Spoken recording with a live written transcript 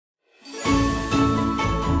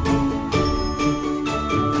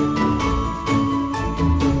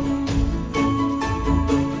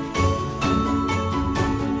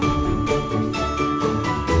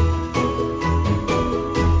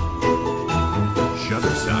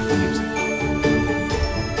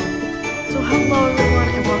Hello everyone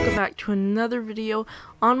and welcome back to another video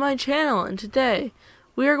on my channel, and today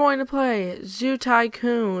we are going to play Zoo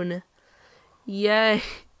Tycoon. Yay.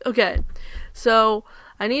 Okay, so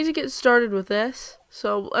I need to get started with this,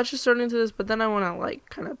 so let's just start into this, but then I want to like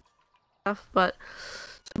kind of stuff, but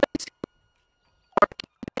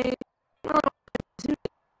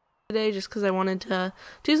today just because I wanted to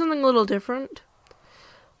do something a little different.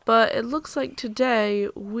 But it looks like today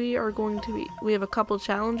we have a couple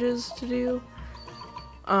challenges to do.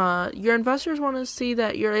 Your investors want to see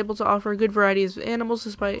that you're able to offer good varieties of animals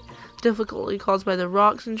despite difficulty caused by the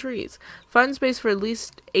rocks and trees. Find space for at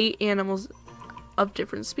least 8 animals of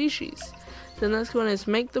different species. The next one is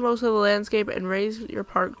make the most of the landscape and raise your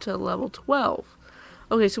park to level 12.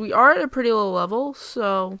 Okay, so we are at a pretty low level,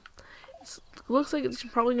 so it looks like it's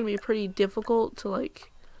probably going to be pretty difficult to like...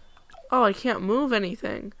 Oh, I can't move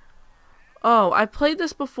anything. Oh, I played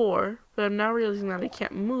this before, but I'm now realizing that I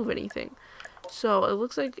can't move anything. So, it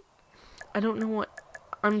looks like, I don't know what,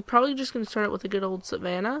 I'm probably just going to start out with a good old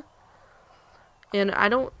savannah. And I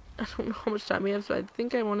don't know how much time we have, so I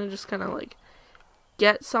think I want to just kind of like,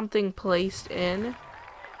 get something placed in,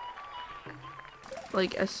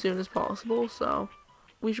 like, as soon as possible. So,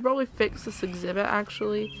 we should probably fix this exhibit,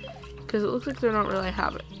 actually, because it looks like they're not really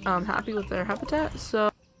happy with their habitat.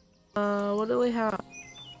 So, what do they have?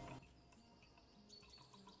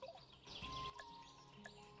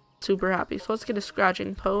 Super happy. So let's get a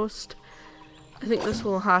scratching post. I think this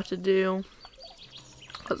will have to do,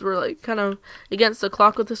 because we're like kind of against the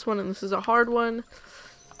clock with this one, and this is a hard one.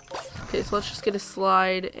 Okay, so let's just get a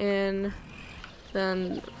slide in.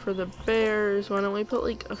 Then for the bears, why don't we put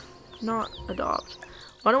like not adopt.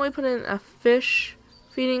 Why don't we put in a fish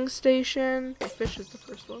feeding station? The fish is the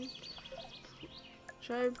first one.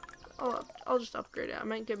 Should I'll just upgrade it. I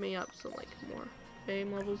might get me up some like more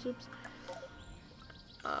fame levels. Oops.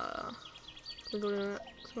 We'll go to the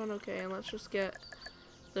next one. Okay, and let's just get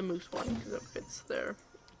the moose one because it fits their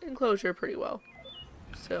enclosure pretty well.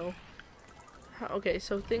 So, okay,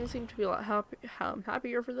 so things seem to be a lot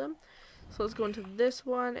happier for them. So let's go into this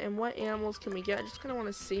one, and what animals can we get? I just kind of want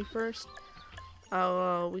to see first.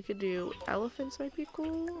 We could do elephants, might be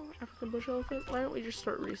cool. African bush elephant. Why don't we just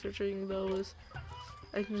start researching those?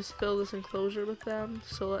 I can just fill this enclosure with them.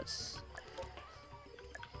 So let's...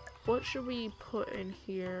 What should we put in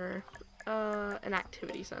here? An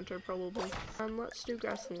activity center, probably. Let's do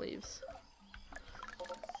grass and leaves.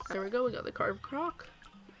 There we go, we got the carved croc.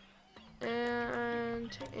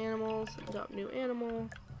 And animals, adopt new animal.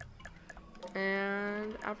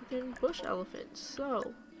 And African bush elephant.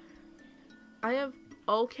 So, I have,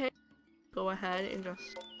 okay, go ahead and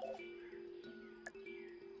just...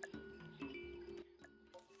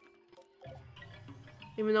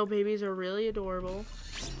 Even though babies are really adorable.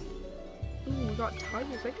 Ooh, we got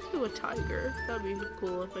tigers. I could do a tiger. That would be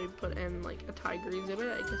cool if I put in like a tiger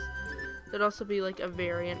exhibit. I guess that'd also be like a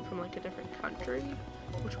variant from like a different country,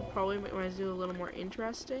 which will probably make my zoo a little more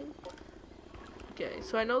interesting. Okay,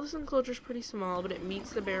 so I know this enclosure is pretty small, but it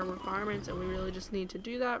meets the bear requirements, and we really just need to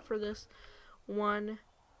do that for this one.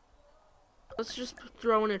 Let's just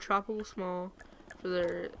throw in a tropical small for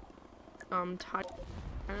their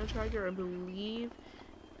tiger. I believe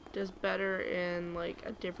does better in like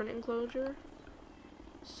a different enclosure,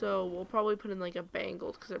 so we'll probably put in like a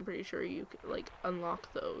bangled because I'm pretty sure you could like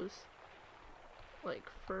unlock those. Like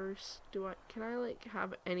first, can I like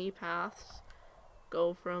have any paths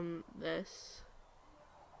go from this?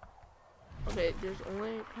 Okay, there's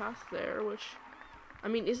only a path there, which I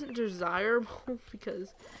mean isn't desirable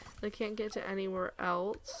because they can't get to anywhere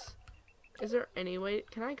else. Is there any way?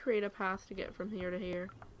 Can I create a path to get from here to here?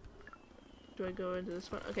 Do I go into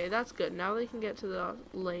this one? Okay, that's good. Now they can get to the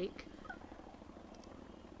lake.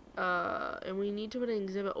 And we need to put an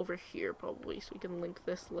exhibit over here probably so we can link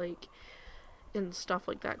this lake and stuff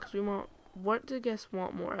like that. Because we want, what do guests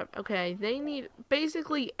want more of? Okay, they need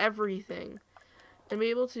basically everything. And to be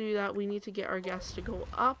able to do that, we need to get our guests to go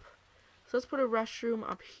up. So let's put a restroom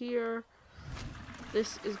up here.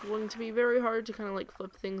 This is going to be very hard to kind of like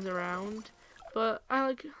flip things around. But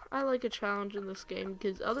I like a challenge in this game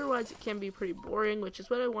because otherwise it can be pretty boring, which is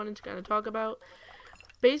what I wanted to kind of talk about.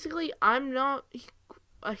 Basically, I'm not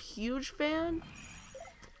a huge fan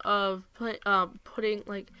of putting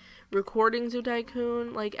like recording Zoo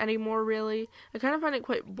Tycoon like anymore. Really, I kind of find it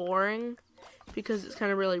quite boring because it's kind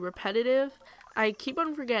of really repetitive. I keep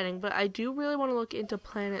on forgetting, but I do really want to look into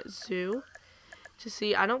Planet Zoo to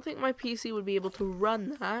see. I don't think my PC would be able to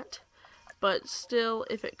run that. But still,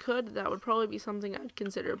 if it could, that would probably be something I'd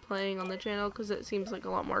consider playing on the channel because it seems like a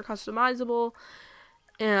lot more customizable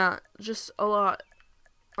and just a lot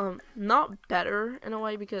not better in a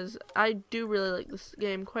way, because I do really like this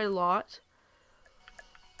game quite a lot,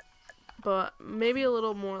 but maybe a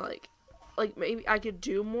little more like maybe I could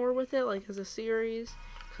do more with it, like as a series,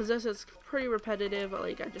 because this is pretty repetitive.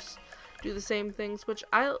 Like I just do the same things, which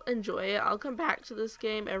I enjoy it. I'll come back to this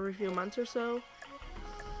game every few months or so,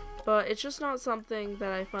 but it's just not something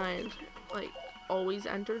that I find like always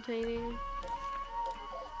entertaining.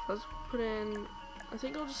 Let's put in, I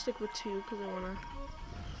think I'll just stick with 2 because I want to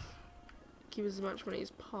keep as much money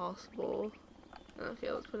as possible.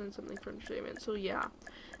 Okay, let's put in something for entertainment. So yeah,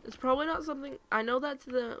 it's probably not something, I know that's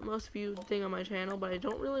the most viewed thing on my channel, but I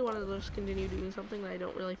don't really want to just continue doing something that I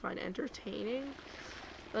don't really find entertaining,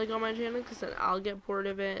 like on my channel, because then I'll get bored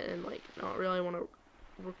of it and like not really want to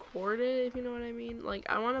record it, if you know what I mean. Like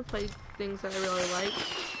I want to play things that I really like.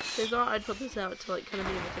 So I thought I'd put this out to like kind of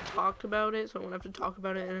be able to talk about it, so I won't have to talk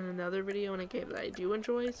about it in another video in a game that I do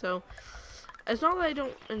enjoy. So it's not that I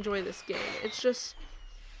don't enjoy this game, it's just,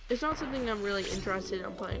 it's not something I'm really interested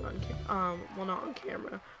in playing on, well, not on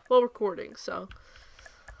camera, well, recording. So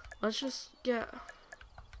let's just get,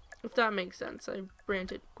 if that makes sense. I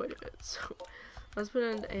ranted quite a bit, so let's put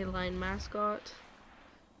in a line mascot.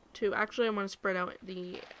 2. Actually, I want to spread out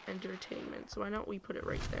the entertainment, so why don't we put it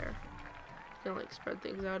right there? Gonna like spread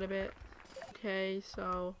things out a bit. Okay,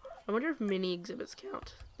 so I wonder if mini exhibits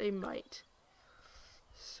count. They might.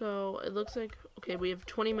 So it looks like, okay, we have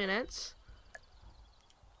 20 minutes.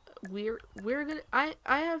 We're gonna, I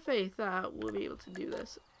have faith that we'll be able to do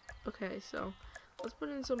this. Okay, so let's put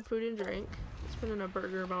in some food and drink. Let's put in a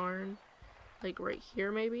burger barn, like right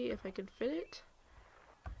here maybe, if I could fit it.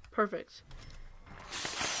 Perfect.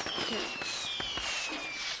 Okay.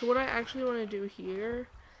 So what I actually want to do here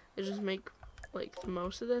is just make like the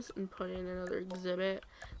most of this and put in another exhibit.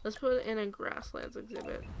 Let's put in a grasslands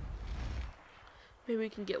exhibit. Maybe we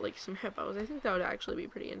can get like some hippos. I think that would actually be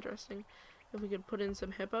pretty interesting if we could put in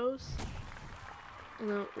some hippos. And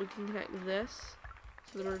then we can connect this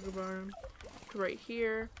to the burger barn to right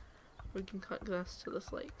here. We can connect this to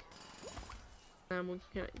this lake. And we can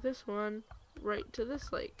connect this one right to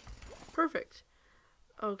this lake. Perfect.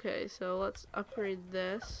 Okay, so let's upgrade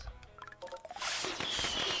this.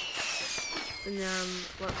 And then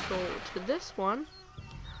let's go to this one.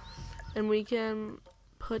 And we can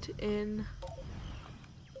put in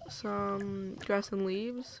some grass and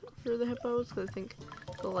leaves for the hippos, because I think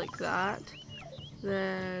they'll like that.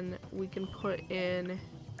 Then we can put in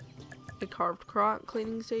a carved croc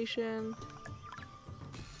cleaning station.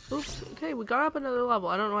 Oops, okay, we got up another level.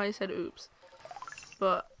 I don't know why I said oops.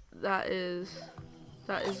 But that is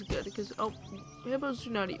good, because, oh, hippos do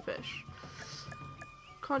not eat fish.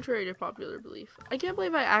 Contrary to popular belief. I can't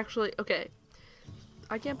believe I actually, okay.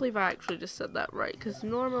 I can't believe I actually just said that right, because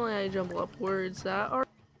normally I jumble up words that are,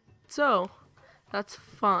 so, that's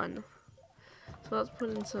fun. So let's put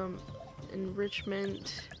in some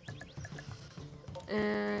enrichment.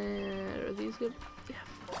 And are these good? Yeah.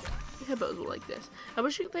 Hippos will like this. I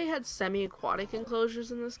wish they had semi-aquatic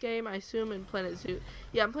enclosures in this game. I assume in Planet Zoo.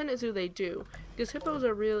 Yeah, in Planet Zoo they do. Because hippos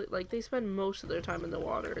are really, like, they spend most of their time in the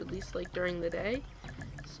water, at least, like, during the day.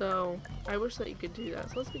 So, I wish that you could do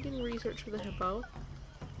that. So let's begin research for the hippo.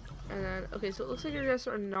 And then, okay, so it looks like our guests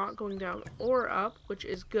are not going down or up, which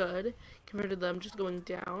is good, compared to them just going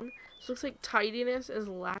down. So it looks like tidiness is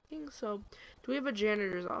lacking, so do we have a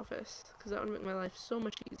janitor's office? Because that would make my life so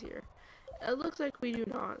much easier. It looks like we do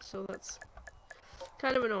not, so that's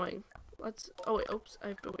kind of annoying. Let's, oh wait, oops, I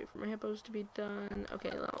have to wait for my hippos to be done. Okay,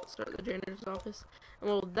 now let's start the janitor's office. And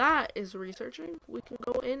while that is researching, we can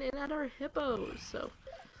go in and add our hippos. So,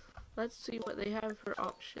 let's see what they have for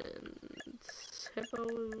options.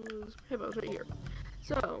 Hippos right here.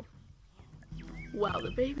 So, wow,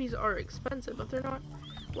 the babies are expensive, but they're not,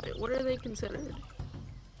 wait, what are they considered?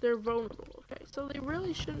 They're vulnerable, okay, so they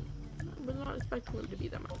really shouldn't, we're not expecting them to be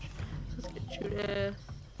that much. So let's get Judith,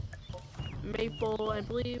 Maple, I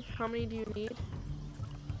believe, how many do you need?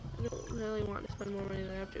 I don't really want to spend more money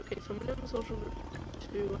than I have to. Okay, so I'm gonna do the social group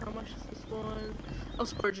 2, how much is this one? I'll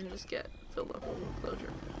splurge and just get filled up with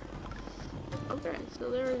enclosure. Okay, so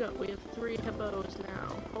there we go. We have 3 hippos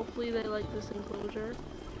now. Hopefully they like this enclosure.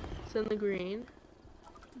 It's in the green.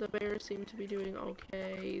 The bears seem to be doing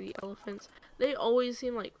okay. The elephants, they always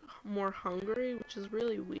seem like more hungry, which is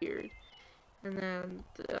really weird. And then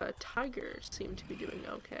the tigers seem to be doing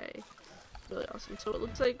okay. Really awesome. So it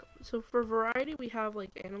looks like, so for variety, we have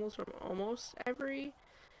like animals from almost every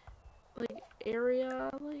like area,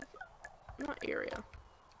 like, not area.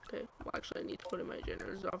 Okay, well actually I need to put in my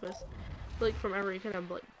janitor's office. Like from every kind of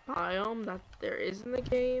like biome that there is in the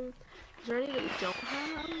game. Is there any that we don't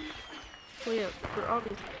have? Well yeah, for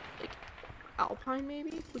obvious, like, alpine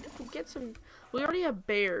maybe? We could get some. We already have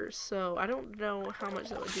bears, so I don't know how much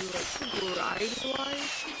that would do, like,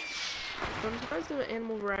 variety-wise. But I'm surprised the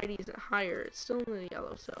animal variety isn't higher. It's still in the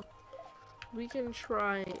yellow, so we can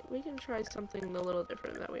try something a little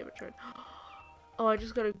different that we haven't tried. Oh, I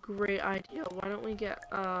just got a great idea. Why don't we get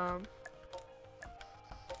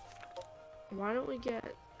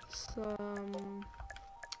some,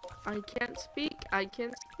 I can't speak.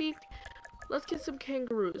 Let's get some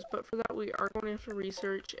kangaroos, but for that we are going to have to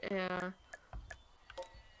research a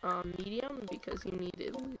medium, because you need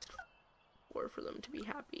at least 4 for them to be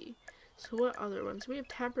happy. So what other ones? We have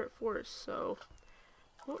temperate forest, so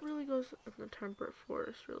what really goes in the temperate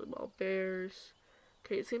forest really well? Bears.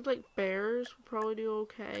 Okay, it seems like bears will probably do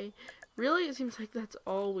okay. Really, it seems like that's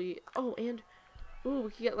all we... Oh, and... Ooh, we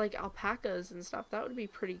could get, like, alpacas and stuff. That would be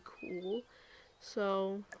pretty cool.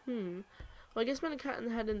 So, Well, I guess I'm going to cut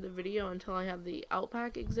ahead in the video until I have the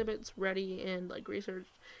alpaca exhibits ready and, like,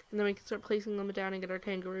 researched. And then we can start placing them down and get our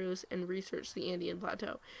kangaroos and research the Andean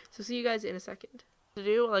Plateau. So, see you guys in a second. To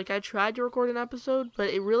do, like, I tried to record an episode, but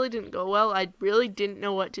it really didn't go well. I really didn't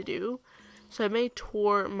know what to do. So I may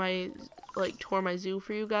tour my zoo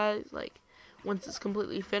for you guys, like, once it's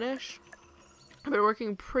completely finished. I've been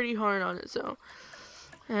working pretty hard on it, so.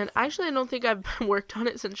 And actually, I don't think I've worked on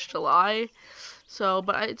it since July. So,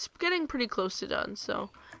 but it's getting pretty close to done, so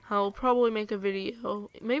I'll probably make a video,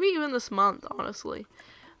 maybe even this month, honestly,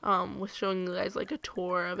 with showing you guys, like, a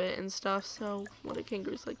tour of it and stuff. So, what do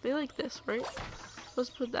kangaroos like? They like this, right? Let's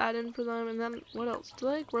put that in for them, and then, what else? Do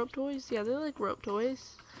they like rope toys? Yeah, they like rope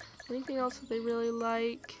toys. Anything else that they really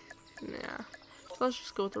like? Nah. So let's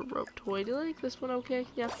just go with the rope toy. Do you like this one okay?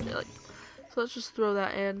 Yeah, they like. So let's just throw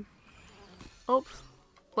that in. Oh,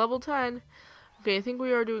 level 10. Okay, I think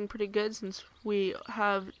we are doing pretty good since we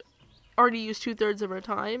have already used 2/3 of our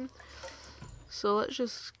time. So let's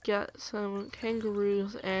just get some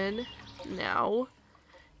kangaroos in now.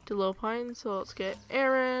 Delopine. So let's get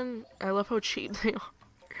Aaron. I love how cheap they are,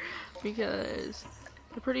 because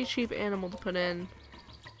they're a pretty cheap animal to put in.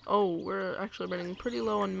 Oh, we're actually running pretty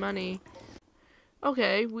low on money.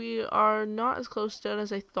 Okay, we are not as close to done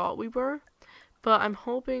as I thought we were, but I'm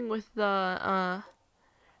hoping with the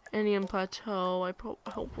Andean Plateau, I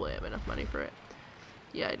hopefully have enough money for it.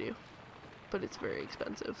 Yeah, I do, but it's very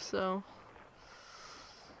expensive, so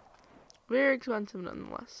very expensive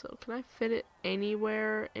nonetheless. So can I fit it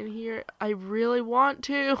anywhere in here? I really want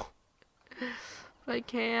to. I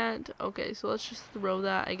can't. Okay, so let's just throw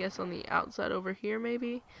that, I guess, on the outside over here,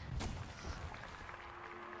 maybe.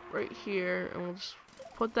 Right here, and we'll just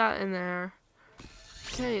put that in there.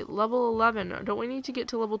 Okay, level 11. Don't we need to get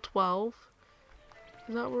to level 12?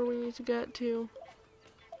 Is that where we need to get to?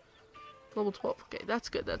 Level 12. Okay, that's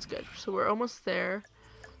good, that's good. So we're almost there.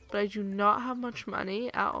 But I do not have much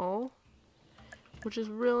money at all, which is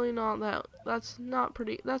really not that, that's not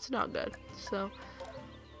good. So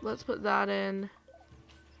let's put that in.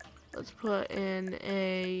 Let's put in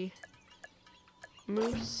a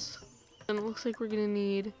moose. And it looks like we're gonna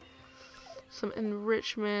need some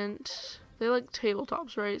enrichment. They like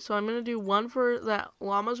tabletops, right? So I'm gonna do one for that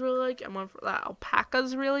llamas really like, and one for that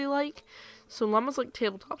alpacas really like. So llamas like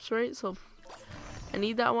tabletops, right? So I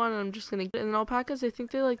need that one, and I'm just gonna get it. And alpacas, I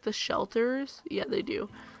think they like the shelters. Yeah, they do.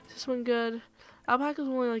 Is this one good? Alpacas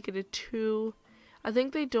only like it at 2. I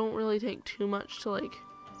think they don't really take too much to like.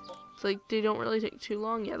 It's like they don't really take too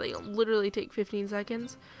long. Yeah, they literally take 15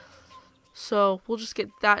 seconds. So we'll just get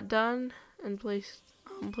that done and place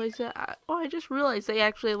it. Oh, I just realized they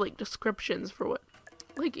actually have like descriptions for what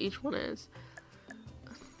like each one is.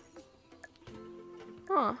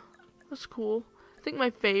 Huh, that's cool. I think my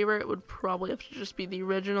favorite would probably have to just be the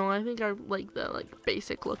original. I think I like the like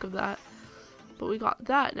basic look of that. But we got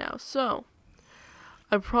that now, so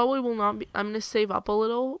I probably will not be. I'm gonna save up a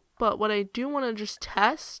little, but what I do want to just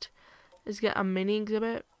test is get a mini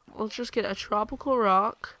exhibit. Let's just get a tropical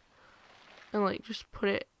rock and like just put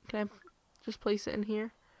it. Can I just place it in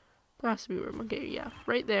here? There has to be room. Okay, yeah,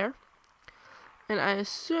 right there. And I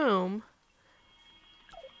assume.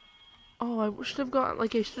 Oh, I should have got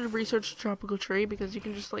like I should have researched a tropical tree, because you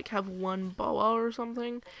can just like have one boa or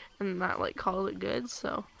something, and that like call it good.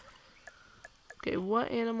 So, okay,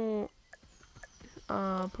 what animal?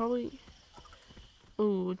 Probably.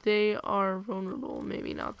 Ooh, they are vulnerable.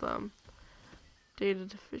 Maybe not them. Data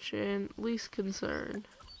deficient. Least concern.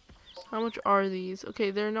 How much are these?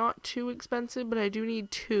 Okay, they're not too expensive, but I do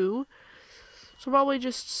need 2. So probably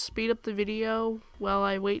just speed up the video while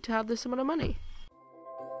I wait to have this amount of money.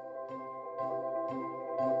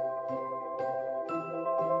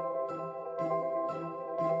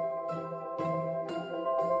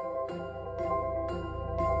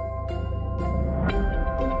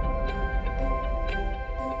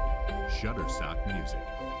 sock music.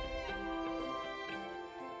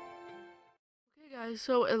 Okay guys,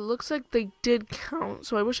 so it looks like they did count,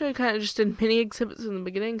 so I wish I kind of just did mini exhibits in the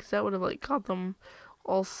beginning, because that would have like got them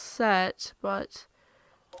all set, but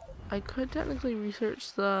I could technically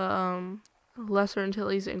research the Lesser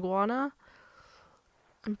Antilles iguana.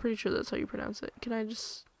 I'm pretty sure that's how you pronounce it.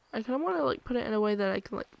 I kind of want to like put it in a way that I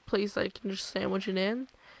can like place that I can just sandwich it in.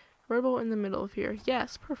 Right about in the middle of here.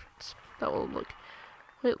 Yes, perfect. That will look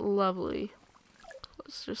quite lovely.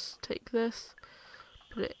 Let's just take this,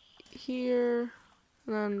 put it here,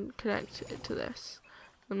 and then connect it to this.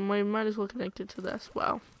 And we might as well connect it to this.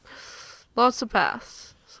 Wow. Lots of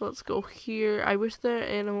paths. So let's go here. I wish the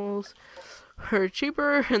animals were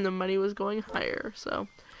cheaper and the money was going higher. So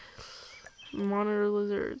monitor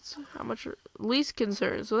lizards. How much are least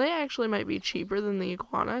concerned? So they actually might be cheaper than the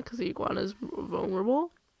iguana because the iguana is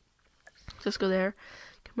vulnerable. Just go there.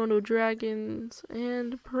 Komodo dragons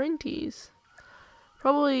and Parentes.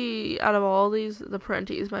 Probably out of all these, the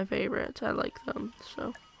Parente is my favorite. I like them.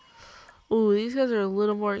 So, ooh, these guys are a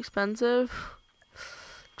little more expensive.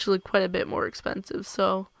 Actually, quite a bit more expensive.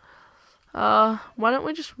 So, why don't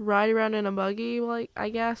we just ride around in a buggy? Like, I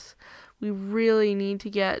guess we really need to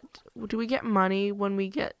get. Do we get money when we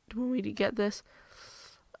get this?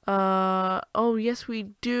 Oh yes, we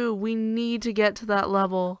do. We need to get to that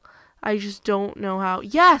level. I just don't know how.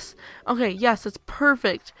 Yes! Okay, yes, that's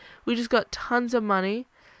perfect. We just got tons of money.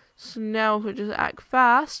 So now if we just act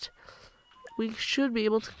fast, we should be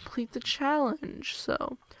able to complete the challenge.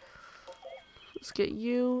 So, let's get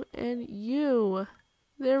you and you.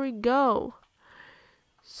 There we go.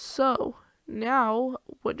 So, now,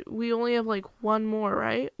 we only have like one more,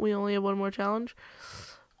 right? We only have one more challenge.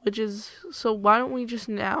 Which is, so why don't we just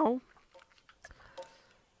now,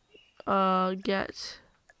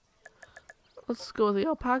 let's go with the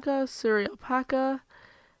alpaca, Surrey alpaca.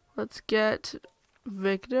 Let's get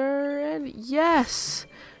Victor, and yes!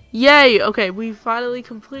 Yay! Okay, we finally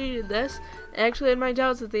completed this. I actually had my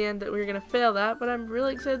doubts at the end that we were going to fail that, but I'm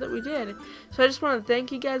really excited that we did. So I just want to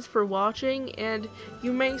thank you guys for watching, and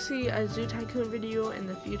you may see a Zoo Tycoon video in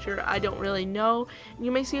the future. I don't really know. And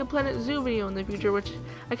you may see a Planet Zoo video in the future, which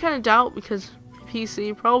I kind of doubt because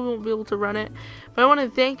PC probably won't be able to run it. But I want to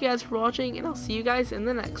thank you guys for watching, and I'll see you guys in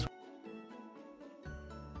the next one.